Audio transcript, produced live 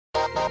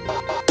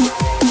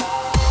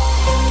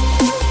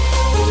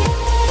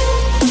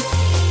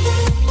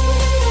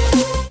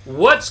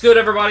What's good,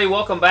 everybody?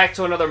 Welcome back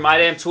to another My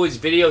Damn Toys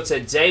video.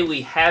 Today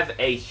we have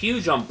a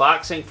huge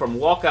unboxing from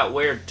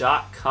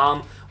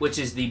walkoutwear.com, which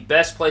is the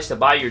best place to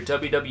buy your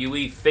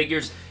WWE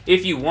figures.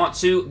 If you want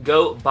to,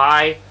 go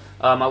buy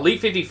Elite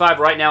 55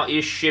 right now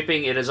is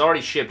shipping. It has already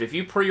shipped. If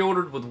you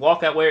pre-ordered with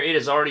Walkoutwear, it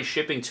is already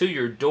shipping to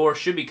your door.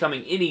 Should be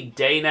coming any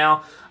day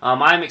now.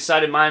 I am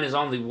excited. Mine is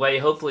on the way.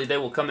 Hopefully they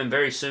will come in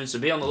very soon, so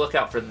be on the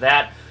lookout for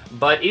that.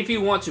 But if you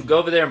want to go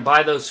over there and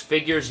buy those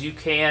figures, you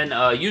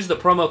can use the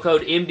promo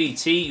code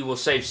MDT. You will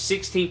save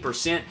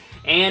 16%,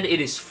 and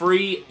it is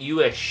free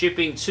U.S.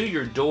 shipping to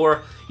your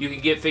door. You can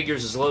get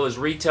figures as low as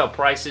retail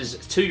prices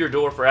to your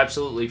door for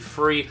absolutely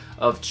free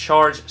of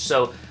charge.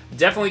 So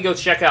definitely go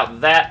check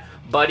out that.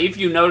 But if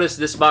you notice,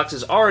 this box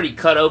is already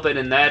cut open,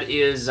 and that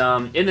is,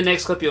 in the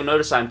next clip you'll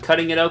notice I'm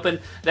cutting it open.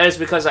 That is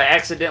because I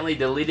accidentally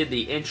deleted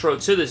the intro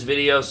to this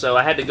video, so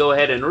I had to go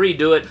ahead and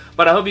redo it.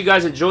 But I hope you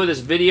guys enjoy this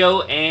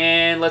video,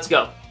 and let's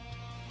go.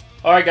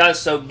 Alright guys,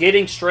 so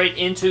getting straight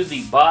into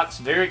the box.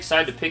 Very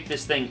excited to pick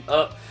this thing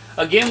up.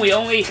 Again, we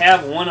only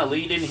have one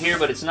Elite in here,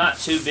 but it's not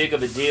too big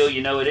of a deal.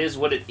 You know, it is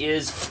what it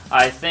is.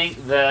 I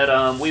think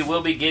that we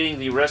will be getting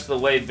the rest of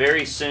the way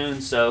very soon,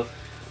 so...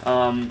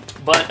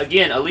 but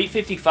again, Elite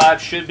 55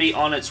 should be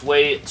on its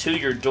way to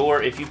your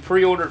door if you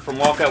pre-ordered from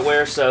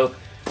Walkoutwear, so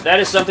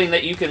that is something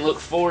that you can look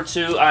forward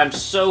to. I'm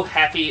so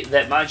happy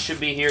that mine should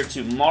be here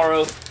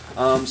tomorrow,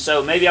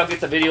 so maybe I'll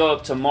get the video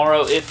up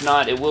tomorrow. If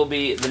not, it will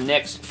be the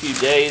next few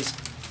days.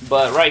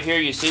 But right here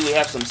you see we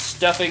have some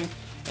stuffing,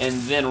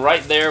 and then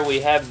right there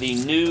we have the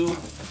new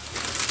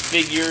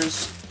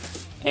figures.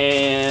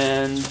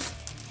 And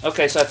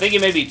okay, so I think it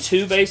may be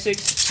 2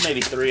 basics,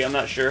 maybe 3, I'm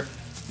not sure.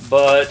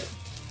 But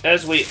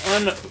as we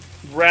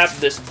unwrap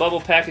this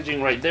bubble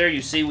packaging right there,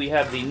 you see we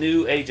have the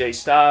new AJ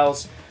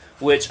Styles,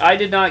 which I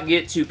did not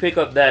get to pick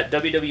up that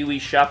WWE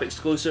shop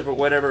exclusive or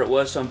whatever it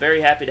was, so I'm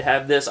very happy to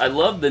have this. I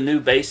love the new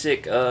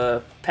basic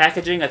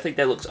packaging. I think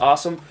that looks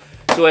awesome.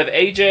 So we have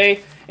AJ,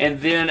 and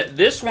then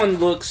this one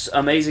looks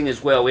amazing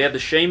as well. We have the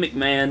Shane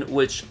McMahon,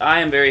 which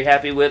I am very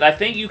happy with. I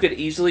think you could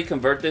easily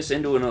convert this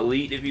into an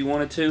Elite if you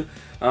wanted to.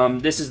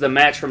 This is the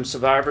match from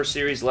Survivor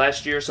Series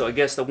last year, so I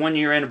guess the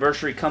 1-year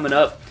anniversary coming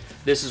up.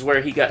 This is where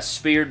he got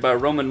speared by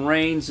Roman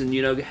Reigns and,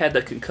 you know, had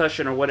the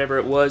concussion or whatever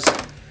it was.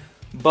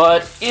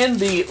 But in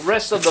the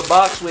rest of the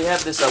box, we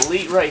have this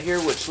Elite right here,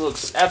 which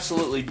looks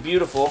absolutely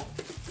beautiful.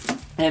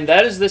 And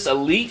that is this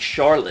Elite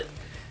Charlotte.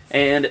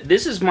 And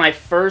this is my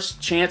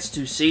first chance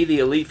to see the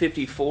Elite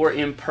 54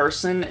 in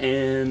person,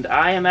 and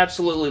I am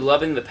absolutely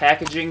loving the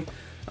packaging.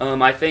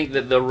 I think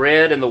that the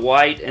red and the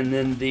white, and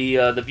then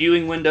the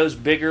viewing window's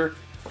bigger,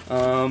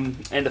 and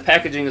the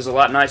packaging is a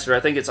lot nicer.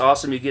 I think it's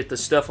awesome. You get the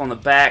stuff on the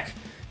back.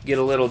 Get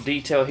a little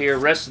detail here,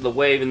 rest of the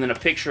wave, and then a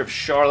picture of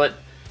Charlotte,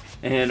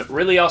 and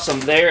really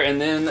awesome there.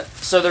 And then,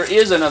 so there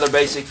is another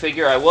basic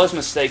figure. I was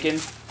mistaken.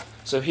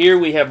 So here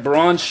we have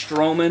Braun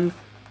Strowman,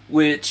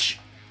 which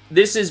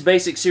this is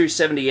Basic Series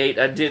 78.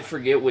 I did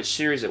forget which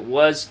series it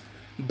was,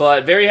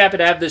 but very happy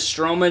to have this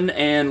Strowman.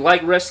 And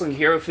like Wrestling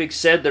Hero Fix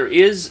said, there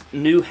is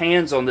new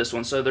hands on this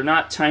one, so they're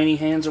not tiny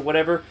hands or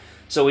whatever.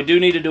 So we do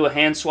need to do a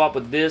hand swap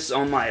with this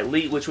on my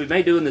Elite, which we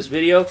may do in this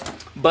video.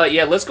 But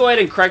yeah, let's go ahead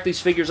and crack these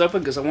figures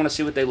open because I want to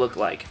see what they look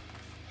like.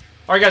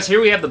 Alright guys,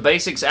 here we have the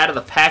basics out of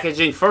the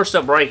packaging. First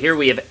up right here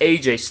we have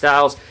AJ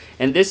Styles,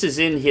 and this is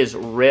in his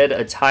red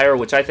attire,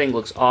 which I think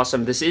looks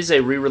awesome. This is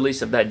a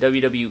re-release of that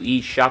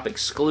WWE shop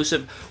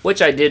exclusive,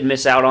 which I did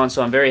miss out on,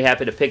 so I'm very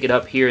happy to pick it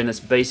up here in this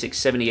basic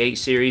 78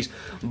 series.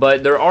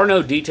 But there are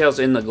no details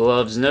in the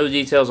gloves, no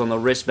details on the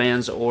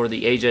wristbands or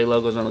the AJ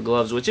logos on the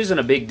gloves, which isn't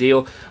a big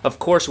deal. Of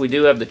course, we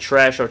do have the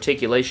trash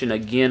articulation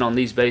again on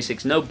these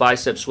basics. No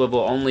bicep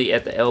swivel, only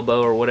at the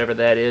elbow or whatever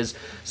that is.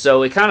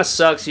 So it kind of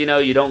sucks, you know,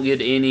 you don't get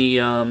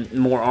any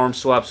more arm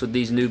swaps with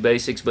these new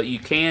basics, but you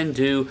can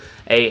do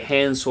a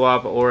hand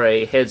swap or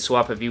a head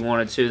swap if you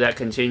wanted to. That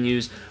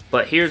continues.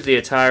 But here's the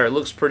attire. It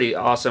looks pretty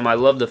awesome. I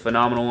love the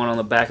phenomenal one on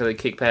the back of the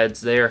kick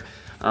pads there.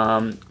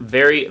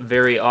 Very,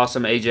 very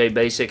awesome AJ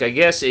basic. I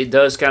guess it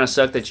does kind of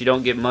suck that you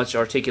don't get much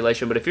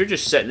articulation, but if you're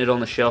just setting it on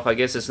the shelf, I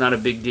guess it's not a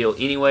big deal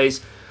anyways.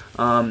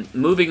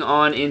 Moving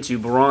on into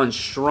Braun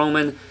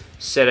Strowman.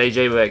 Set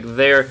AJ back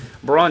there.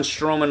 Braun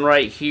Strowman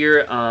right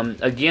here.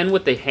 Again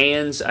with the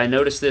hands. I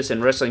noticed this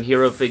in Wrestling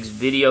Hero Fix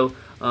video.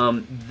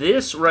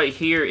 This right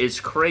here is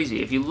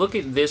crazy. If you look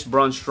at this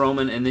Braun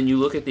Strowman and then you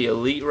look at the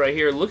Elite right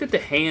here, look at the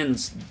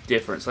hands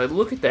difference. Like,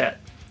 look at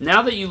that.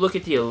 Now that you look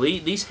at the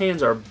Elite, these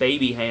hands are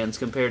baby hands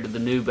compared to the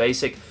new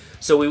basic.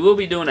 So we will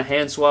be doing a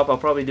hand swap. I'll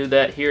probably do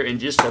that here in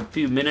just a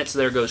few minutes.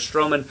 There goes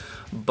Strowman.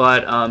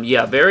 But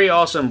yeah, very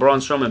awesome Braun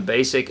Strowman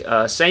basic.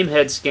 Same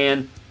head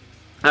scan.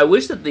 I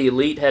wish that the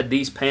Elite had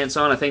these pants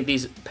on. I think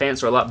these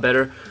pants are a lot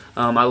better.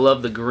 I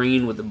love the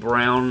green with the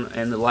brown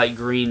and the light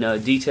green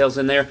details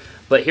in there.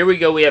 But here we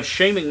go. We have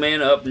Shane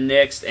McMahon up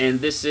next, and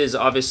this is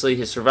obviously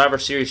his Survivor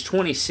Series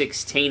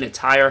 2016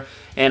 attire.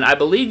 And I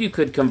believe you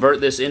could convert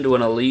this into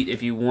an Elite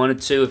if you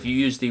wanted to, if you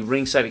use the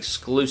ringside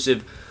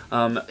exclusive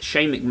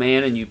Shane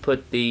McMahon and you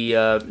put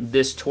the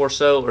this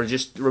torso, or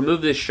just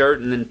remove this shirt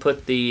and then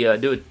put the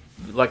do it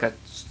like a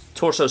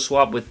torso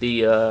swap with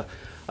the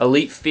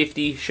Elite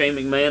 50 Shane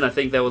McMahon. I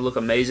think that would look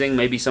amazing.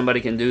 Maybe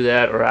somebody can do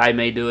that, or I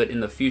may do it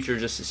in the future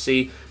just to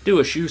see. Do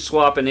a shoe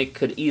swap, and it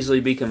could easily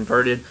be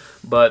converted.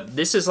 But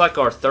this is like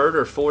our third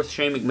or fourth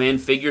Shane McMahon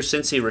figure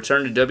since he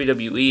returned to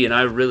WWE, and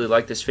I really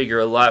like this figure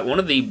a lot. One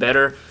of the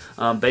better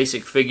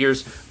basic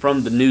figures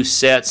from the new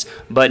sets.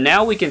 But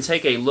now we can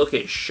take a look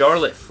at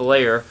Charlotte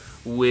Flair,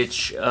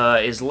 which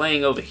is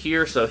laying over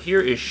here. So here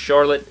is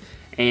Charlotte.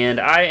 And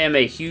I am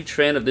a huge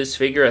fan of this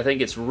figure. I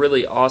think it's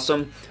really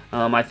awesome.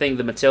 I think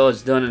the Mattel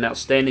has done an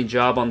outstanding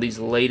job on these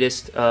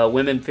latest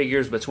women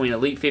figures between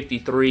Elite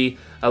 53,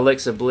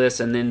 Alexa Bliss,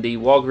 and then the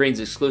Walgreens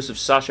exclusive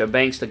Sasha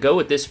Banks. To go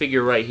with this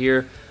figure right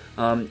here,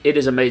 it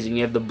is amazing.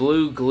 You have the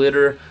blue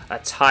glitter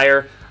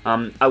attire.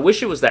 I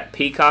wish it was that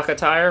peacock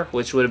attire,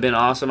 which would have been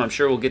awesome. I'm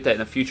sure we'll get that in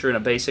the future in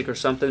a basic or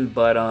something.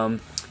 But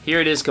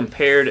here it is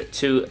compared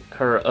to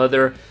her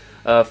other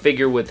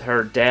figure with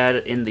her dad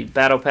in the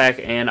battle pack,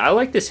 and I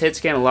like this head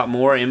scan a lot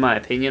more, in my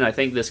opinion. I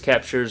think this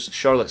captures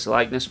Charlotte's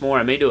likeness more.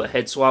 I may do a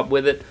head swap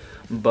with it,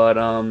 but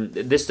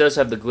this does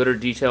have the glitter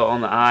detail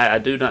on the eye. I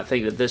do not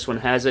think that this one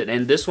has it,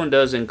 and this one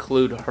does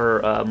include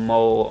her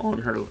mole on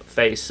her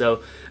face.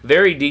 So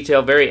very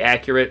detailed, very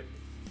accurate.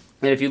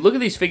 And if you look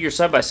at these figures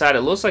side by side,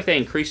 it looks like they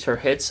increased her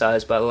head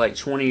size by like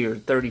 20 or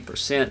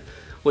 30%,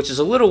 which is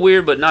a little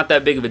weird, but not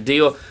that big of a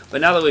deal. But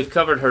now that we've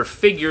covered her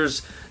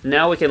figures,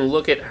 now we can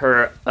look at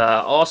her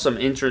awesome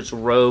entrance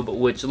robe,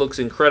 which looks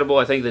incredible.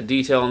 I think the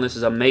detail on this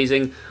is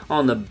amazing.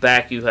 On the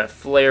back, you have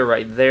Flair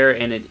right there,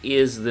 and it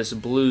is this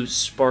blue,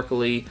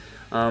 sparkly,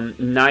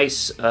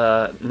 nice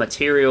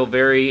material.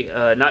 Very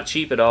not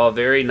cheap at all.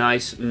 Very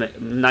nice,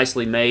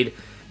 nicely made.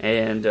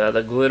 And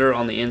the glitter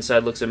on the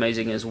inside looks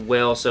amazing as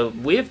well. So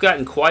we have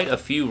gotten quite a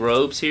few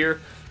robes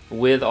here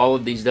with all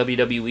of these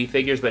WWE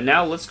figures. But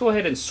now let's go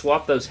ahead and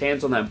swap those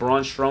hands on that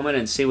Braun Strowman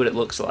and see what it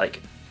looks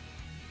like.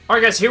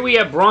 Alright guys, here we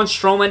have Braun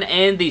Strowman,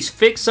 and the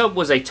fix-up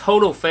was a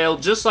total fail,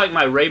 just like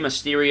my Rey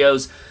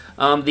Mysterios.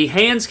 The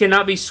hands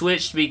cannot be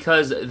switched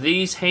because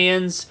these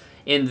hands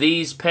in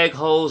these peg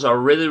holes are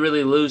really,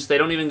 really loose. They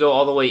don't even go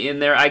all the way in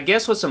there. I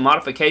guess with some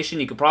modification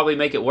you could probably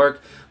make it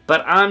work,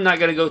 but I'm not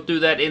going to go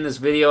through that in this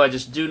video. I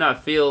just do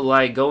not feel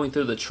like going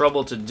through the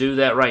trouble to do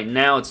that right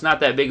now. It's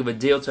not that big of a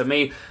deal to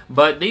me,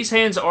 but these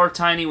hands are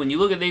tiny. When you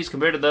look at these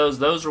compared to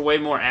those are way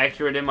more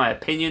accurate in my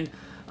opinion.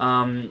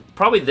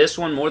 Probably this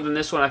one more than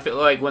this one. I feel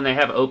like when they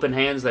have open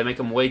hands, they make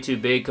them way too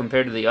big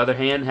compared to the other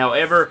hand.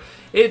 However,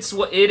 it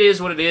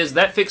is what it is.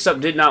 That fix-up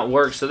did not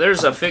work, so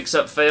there's a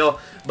fix-up fail.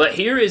 But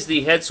here is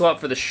the head swap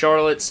for the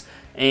Charlottes,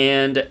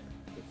 and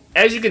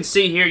as you can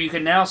see here, you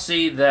can now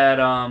see that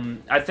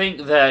I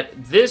think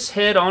that this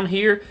head on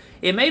here,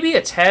 it may be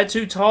a tad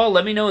too tall.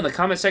 Let me know in the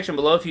comment section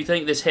below if you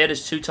think this head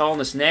is too tall on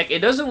this neck. It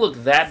doesn't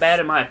look that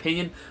bad in my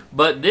opinion,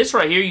 but this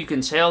right here, you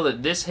can tell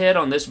that this head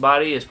on this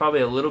body is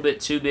probably a little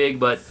bit too big,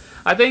 but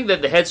I think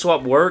that the head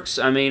swap works.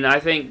 I mean, I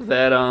think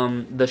that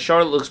the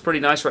Charlotte looks pretty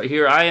nice right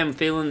here. I am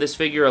feeling this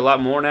figure a lot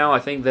more now. I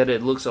think that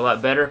it looks a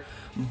lot better.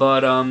 But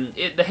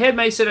the head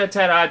may sit a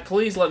tad odd.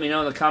 Please let me know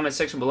in the comment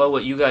section below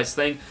what you guys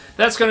think.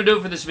 That's going to do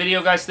it for this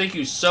video, guys. Thank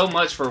you so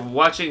much for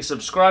watching.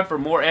 Subscribe for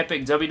more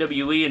epic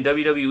WWE and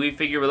WWE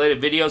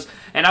figure-related videos.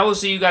 And I will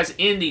see you guys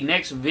in the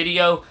next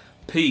video.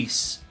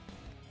 Peace.